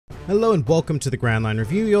Hello and welcome to the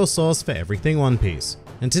GrandLineReview, your source for everything One Piece.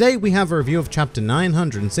 And today we have a review of chapter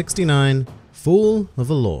 969, Fool of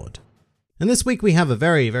a Lord. And this week we have a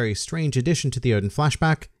very strange addition to the Oden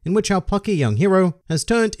flashback, in which our plucky young hero has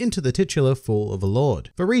turned into the titular Fool of a Lord,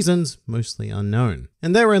 for reasons mostly unknown.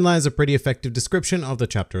 And therein lies a pretty effective description of the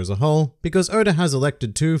chapter as a whole, because Oda has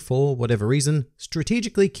elected to, for whatever reason,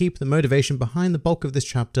 strategically keep the motivation behind the bulk of this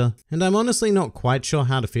chapter, and I'm honestly not quite sure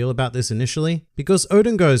how to feel about this initially, because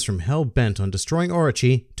Oden goes from hell-bent on destroying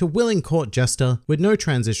Orochi to willing court jester with no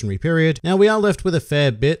transitionary period. Now we are left with a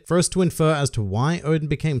fair bit for us to infer as to why Oden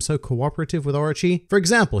became so cooperative with Orochi. For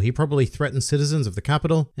example, he probably threatened citizens of the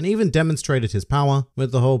capital, and even demonstrated his power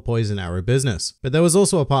with the whole poison arrow business. But there was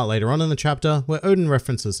also a part later on in the chapter where Oden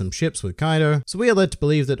references some ships with Kaido, so we are led to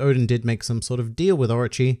believe that Oden did make some sort of deal with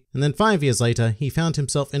Orochi, and then 5 years later he found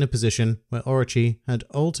himself in a position where Orochi had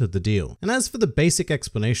altered the deal. And as for the basic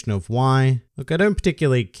explanation of why, look, I don't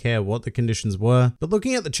particularly care what the conditions were, but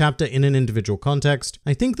looking at the chapter in an individual context,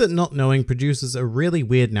 I think that not knowing produces a really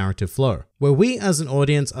weird narrative flow, where we as an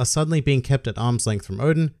audience are suddenly being kept at arm's length from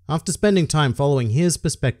Oden after spending time following his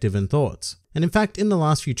perspective and thoughts. And in fact, in the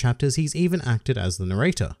last few chapters, he's even acted as the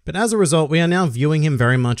narrator. But as a result, we are now viewing him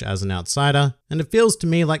very much as an outsider, and it feels to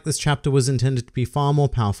me like this chapter was intended to be far more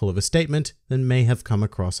powerful of a statement than may have come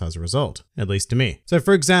across as a result, at least to me. So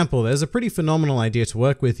for example, there's a pretty phenomenal idea to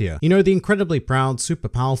work with here. You know, the incredibly proud, super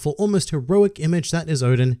powerful, almost heroic image that is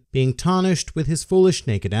Oden being tarnished with his foolish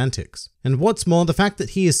naked antics. And what's more, the fact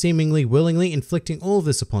that he is seemingly willingly inflicting all of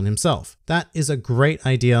this upon himself. That is a great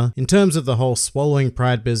idea in terms of the whole swallowing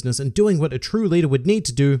pride business and doing what a true leader would need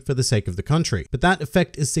to do for the sake of the country. But that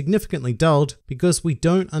effect is significantly dulled because we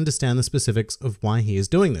don't understand the specifics of why he is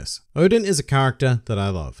doing this. Oden is a character that I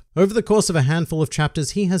love. Over the course of a handful of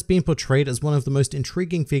chapters, he has been portrayed as one of the most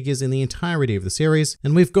intriguing figures in the entirety of the series,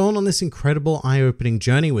 and we've gone on this incredible eye-opening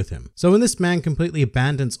journey with him. So when this man completely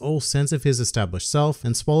abandons all sense of his established self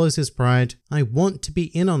and swallows his pride, I want to be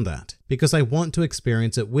in on that, because I want to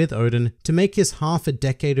experience it with Oden to make his half a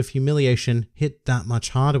decade of humiliation hit that much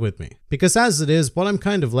harder with me. Because as it is, what I'm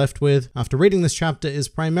kind of left with after reading this chapter is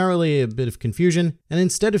primarily a bit of confusion, and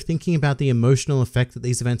instead of thinking about the emotional effect that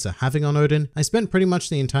these events are having on Oden, I spent pretty much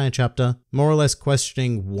the entire chapter more or less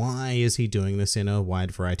questioning why is he doing this in a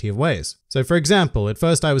wide variety of ways. So for example, at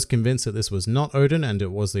first I was convinced that this was not Oden and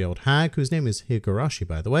it was the old hag, whose name is Higurashi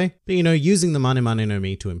by the way, but you know, using the Mane Mane no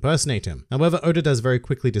Mi to impersonate him. However, Oda does very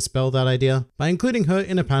quickly dispel that idea by including her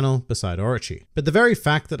in a panel beside Orochi. But the very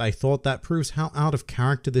fact that I thought that proves how out of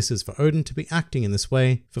character this is for Oden to be acting in this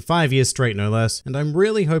way, for 5 years straight no less, and I'm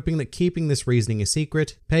really hoping that keeping this reasoning a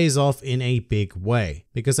secret pays off in a big way,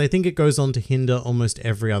 because I think it goes on to hinder almost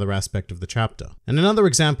every other aspect of the chapter. And another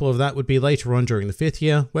example of that would be later on during the 5th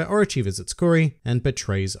year, where Orochi visits Kuri and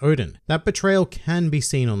betrays Oden. That betrayal can be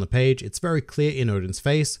seen on the page. It's very clear in Oden's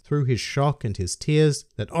face, through his shock and his tears,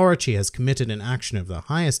 that Orochi has committed an action of the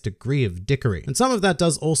highest degree of dickery. And some of that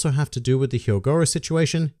does also have to do with the Hyogoro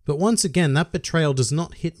situation, but once again, that betrayal does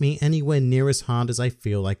not hit me anywhere near as hard as I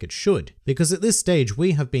feel like it should, because at this stage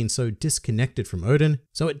we have been so disconnected from Oden,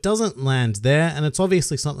 so it doesn't land there, and it's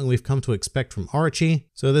obviously something we've come to expect from Orochi,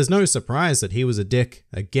 so there's no surprise that he was a dick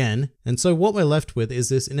again. And so what we're left with is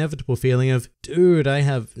this inevitable feeling of, dude, I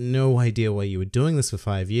have no idea why you were doing this for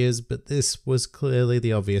 5 years, but this was clearly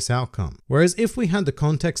the obvious outcome. Whereas if we had the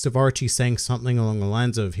context of Orochi saying something along the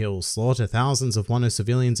lines of he'll slaughter thousands of Wano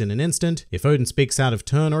civilians in an instant, if Oden speaks out of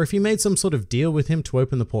turn, or if he made some sort of deal with him to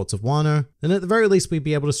open the ports of Wano, then at the very least we'd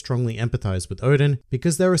be able to strongly empathize with Oden,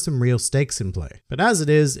 because there are some real stakes in play. But as it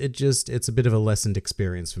is, it's a bit of a lessened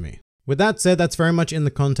experience for me. With that said, that's very much in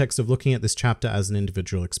the context of looking at this chapter as an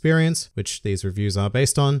individual experience, which these reviews are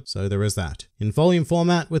based on, so there is that. In volume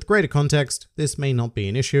format, with greater context, this may not be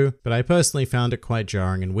an issue, but I personally found it quite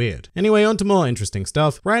jarring and weird. Anyway, on to more interesting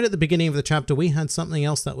stuff. Right at the beginning of the chapter, we had something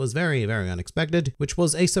else that was very unexpected, which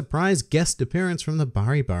was a surprise guest appearance from the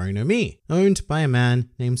Bari Bari no Mi, owned by a man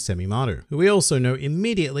named Semimaru, who we also know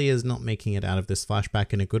immediately is not making it out of this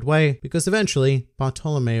flashback in a good way, because eventually,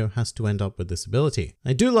 Bartolomeo has to end up with this ability.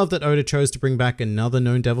 I do love that Oda chose to bring back another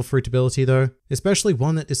known Devil Fruit ability though, especially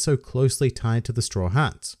one that is so closely tied to the Straw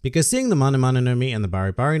Hats, because seeing the Mane Mane no Mi and the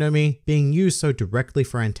Bari Bari no Mi being used so directly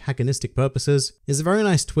for antagonistic purposes is a very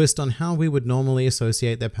nice twist on how we would normally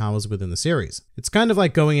associate their powers within the series. It's kind of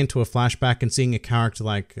like going into a flashback and seeing a character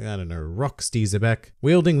like, I don't know, Rocksteady Zebek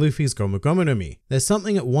wielding Luffy's Gomu Gomu no Mi. There's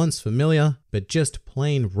something at once familiar, but just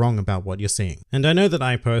plain wrong about what you're seeing. And I know that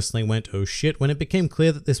I personally went oh shit when it became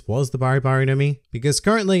clear that this was the Bari no Mi, because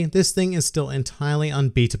currently this thing is still entirely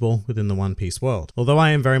unbeatable within the One Piece world. Although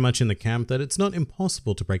I am very much in the camp that it's not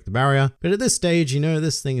impossible to break the barrier, but at this stage,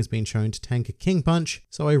 this thing has been shown to tank a king punch,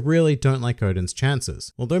 so I really don't like Oden's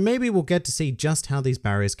chances. Although maybe we'll get to see just how these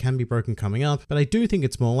barriers can be broken coming up, but I do think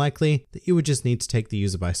it's more likely that you would just need to take the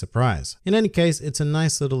user by surprise. In any case, it's a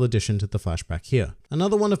nice little addition to the flashback here.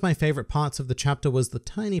 Another one of my favorite parts of the chapter was the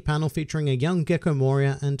tiny panel featuring a young Gecko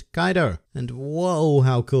Moria and Kaido. And whoa,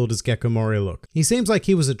 how cool does Gecko Moria look? He seems like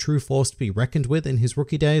he was a true force to be reckoned with in his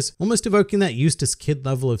rookie days, almost evoking that Eustace Kid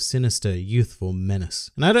level of sinister, youthful menace.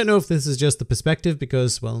 And I don't know if this is just the perspective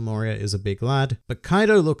because, well, Moria is a big lad, but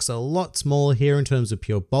Kaido looks a lot smaller here in terms of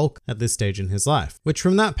pure bulk at this stage in his life, which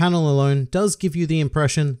from that panel alone does give you the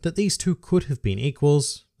impression that these two could have been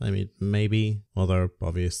equals. I mean, maybe, although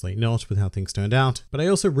obviously not with how things turned out. But I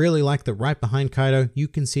also really like that right behind Kaido, you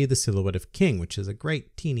can see the silhouette of King, which is a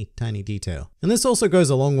great teeny tiny detail. And this also goes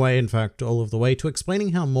a long way, in fact, all of the way to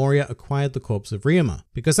explaining how Moria acquired the corpse of Ryuma.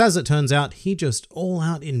 Because as it turns out, he just all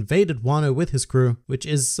out invaded Wano with his crew, which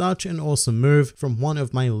is such an awesome move from one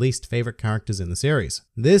of my least favorite characters in the series.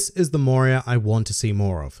 This is the Moria I want to see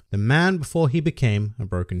more of. The man before he became a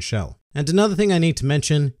broken shell. And another thing I need to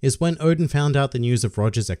mention is when Oden found out the news of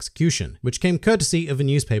Roger's execution, which came courtesy of a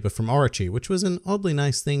newspaper from Orochi, which was an oddly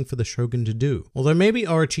nice thing for the Shogun to do. Although maybe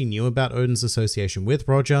Orochi knew about Oden's association with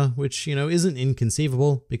Roger, which, isn't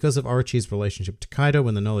inconceivable because of Orochi's relationship to Kaido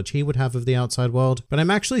and the knowledge he would have of the outside world, but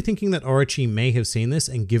I'm actually thinking that Orochi may have seen this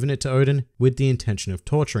and given it to Oden with the intention of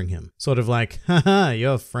torturing him. Sort of like, haha,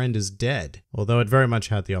 your friend is dead. Although it very much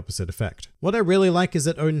had the opposite effect. What I really like is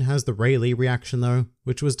that Oden has the Ray Lee reaction though,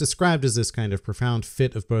 which was described as this kind of profound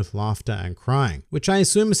fit of both laughter and crying, which I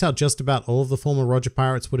assume is how just about all of the former Roger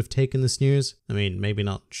pirates would have taken this news. I mean, maybe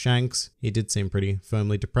not Shanks. He did seem pretty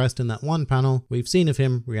firmly depressed in that one panel we've seen of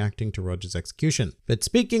him reacting to Roger's execution. But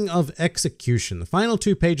speaking of execution, the final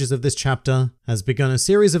 2 pages of this chapter has begun a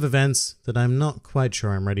series of events that I'm not quite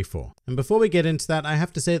sure I'm ready for. And before we get into that, I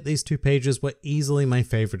have to say that these 2 pages were easily my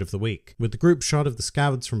favorite of the week, with the group shot of the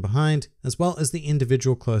scabbards from behind, as well as the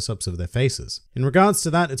individual close-ups of their faces. In regards to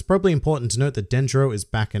that, it's probably important to note that Denjiro is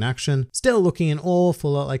back in action, still looking an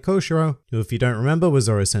awful lot like Koshiro, who if you don't remember was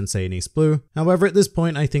Zoro-sensei in East Blue. However, at this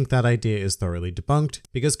point I think that idea is thoroughly debunked,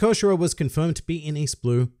 because Koshiro was confirmed to be in East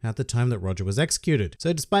Blue at the time that Roger was executed.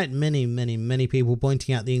 So despite many people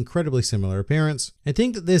pointing out the incredibly similar appearance, I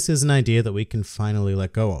think that this is an idea that we can finally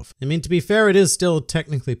let go of. I mean, to be fair, it is still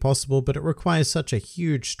technically possible, but it requires such a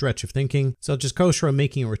huge stretch of thinking, such as Koshiro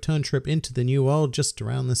making a return trip into the new world just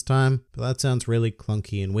around this time, but that sounds really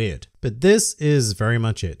clunky and weird. But this is very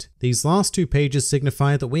much it. These last 2 pages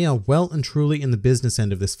signify that we are well and truly in the business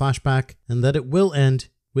end of this flashback, and that it will end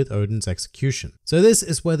with Oden's execution. So this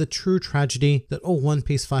is where the true tragedy that all One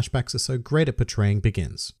Piece flashbacks are so great at portraying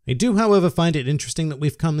begins. I do, however, find it interesting that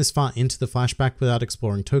we've come this far into the flashback without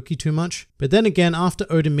exploring Toki too much, but then again, after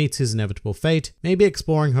Oden meets his inevitable fate, maybe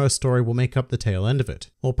exploring her story will make up the tail end of it.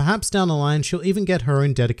 Or perhaps down the line, she'll even get her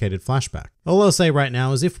own dedicated flashback. All I'll say right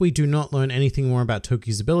now is if we do not learn anything more about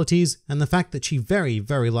Toki's abilities, and the fact that she very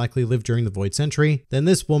likely lived during the Void Century, then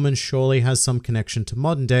this woman surely has some connection to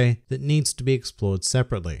modern day that needs to be explored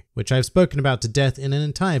separately, which I've spoken about to death in an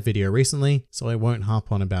entire video recently, so I won't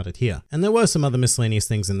harp on about it here. And there were some other miscellaneous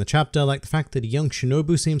things in the chapter, like the fact that a young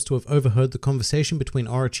Shinobu seems to have overheard the conversation between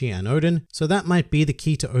Orochi and Oden, so that might be the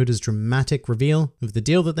key to Oda's dramatic reveal of the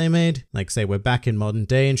deal that they made. Like say we're back in modern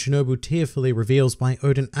day and Shinobu tearfully reveals why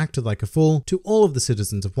Oden acted like a fool to all of the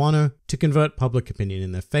citizens of Wano to convert public opinion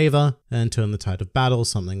in their favor and turn the tide of battle,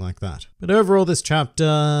 something like that. But overall this chapter,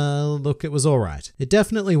 look, it was alright. It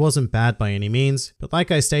definitely wasn't bad by any means, but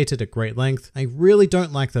like I stated at great length, I really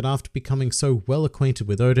don't like that after becoming so well acquainted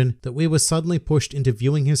with Oden that we were suddenly pushed into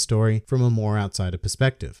viewing his story from a more outsider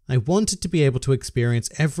perspective. I wanted to be able to experience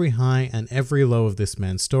every high and every low of this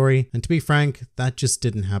man's story, and to be frank, that just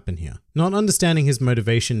didn't happen here. Not understanding his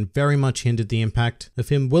motivation very much hindered the impact of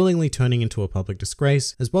him willingly turning into a public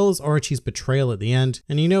disgrace, as well as Orochi's betrayal at the end,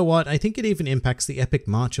 and you know what, I think it even impacts the epic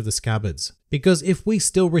march of the scabbards. Because if we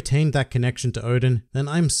still retained that connection to Oden, then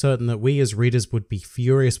I'm certain that we as readers would be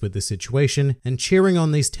furious with the situation and cheering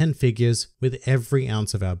on these 10 figures with every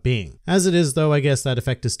ounce of our being. As it is though, I guess that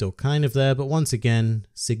effect is still kind of there, but once again,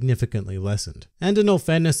 significantly lessened. And in all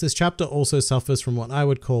fairness, this chapter also suffers from what I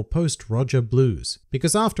would call post-Roger blues,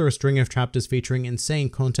 because after a string of chapters featuring insane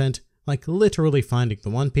content, like literally finding the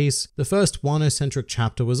One Piece, the first Wano-centric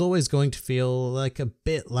chapter was always going to feel like a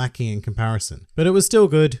bit lacking in comparison. But it was still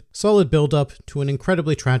good, solid build-up to an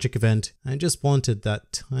incredibly tragic event, and just wanted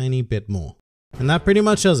that tiny bit more. And that pretty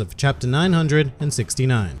much does it for chapter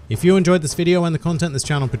 969. If you enjoyed this video and the content this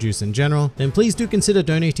channel produces in general, then please do consider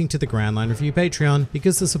donating to the GrandLineReview Patreon,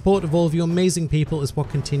 because the support of all of you amazing people is what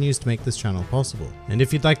continues to make this channel possible. And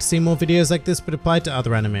if you'd like to see more videos like this but applied to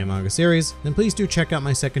other anime and manga series, then please do check out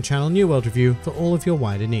my second channel, New World Review, for all of your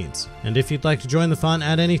wider needs. And if you'd like to join the fun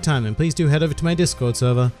at any time, then please do head over to my Discord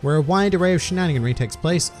server, where a wide array of shenaniganry takes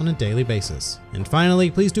place on a daily basis. And finally,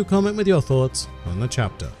 please do comment with your thoughts on the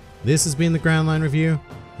chapter. This has been the GrandLineReview,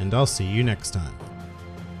 and I'll see you next time.